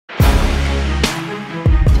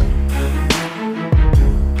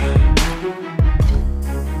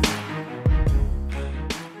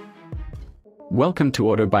Welcome to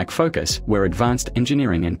Autobike Focus, where advanced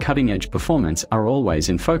engineering and cutting-edge performance are always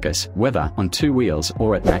in focus, whether on two wheels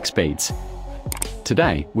or at max speeds.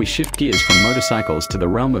 Today, we shift gears from motorcycles to the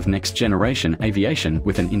realm of next-generation aviation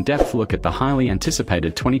with an in-depth look at the highly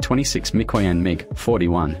anticipated 2026 Mikoyan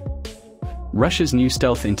MiG-41. Russia's new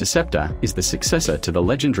stealth interceptor is the successor to the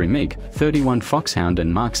legendary MiG-41 Foxhound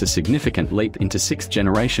and marks a significant leap into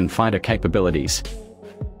sixth-generation fighter capabilities.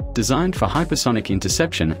 Designed for hypersonic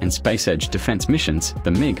interception and space-edge defense missions,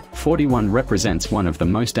 the MiG-41 represents one of the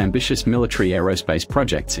most ambitious military aerospace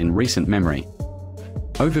projects in recent memory.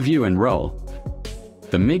 Overview and role.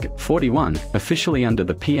 The MiG-41, officially under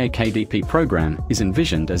the PAKDP program, is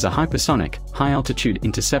envisioned as a hypersonic, high-altitude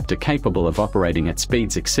interceptor capable of operating at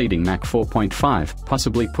speeds exceeding Mach 4.5,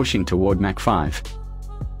 possibly pushing toward Mach 5.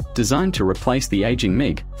 Designed to replace the aging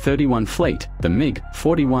MiG-31 fleet, the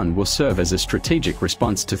MiG-41 will serve as a strategic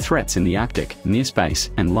response to threats in the Arctic, near space,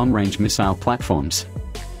 and long-range missile platforms.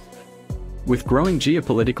 With growing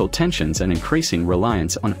geopolitical tensions and increasing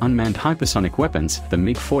reliance on unmanned hypersonic weapons, the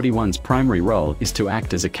MiG-41's primary role is to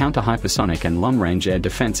act as a counter-hypersonic and long-range air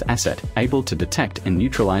defense asset, able to detect and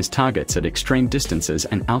neutralize targets at extreme distances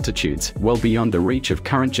and altitudes, well beyond the reach of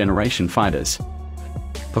current-generation fighters.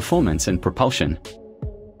 Performance and propulsion.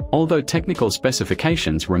 Although technical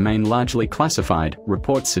specifications remain largely classified,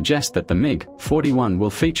 reports suggest that the MiG-41 will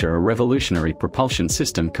feature a revolutionary propulsion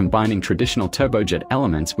system combining traditional turbojet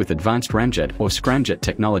elements with advanced ramjet or scramjet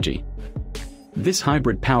technology. This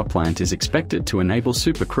hybrid powerplant is expected to enable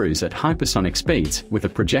supercruise at hypersonic speeds, with a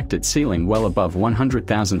projected ceiling well above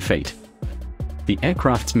 100,000 feet. The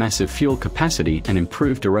aircraft's massive fuel capacity and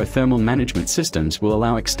improved aerothermal management systems will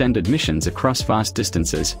allow extended missions across vast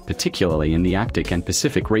distances, particularly in the Arctic and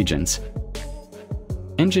Pacific regions.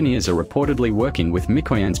 Engineers are reportedly working with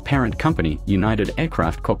Mikoyan's parent company, United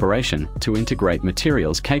Aircraft Corporation, to integrate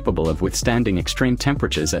materials capable of withstanding extreme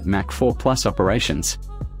temperatures at Mach 4+ operations.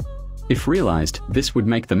 If realized, this would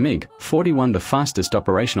make the MiG-41 the fastest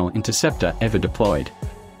operational interceptor ever deployed.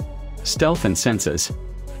 Stealth and sensors.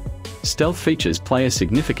 Stealth features play a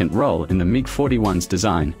significant role in the MiG-41's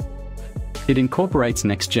design. It incorporates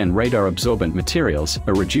next-gen radar-absorbent materials,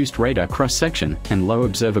 a reduced radar cross-section, and low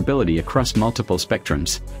observability across multiple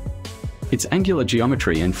spectrums. Its angular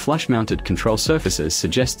geometry and flush-mounted control surfaces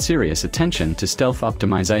suggest serious attention to stealth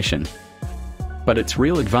optimization. But its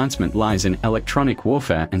real advancement lies in electronic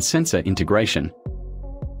warfare and sensor integration.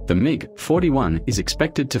 The MiG-41 is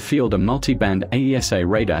expected to field a multi-band AESA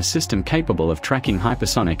radar system capable of tracking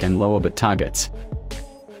hypersonic and low-orbit targets.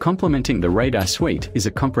 Complementing the radar suite is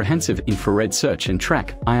a comprehensive infrared search and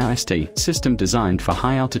track (IRST) system designed for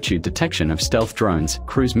high-altitude detection of stealth drones,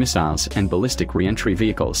 cruise missiles, and ballistic re-entry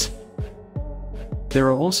vehicles. There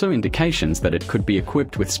are also indications that it could be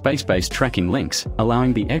equipped with space-based tracking links,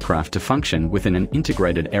 allowing the aircraft to function within an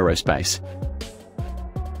integrated aerospace.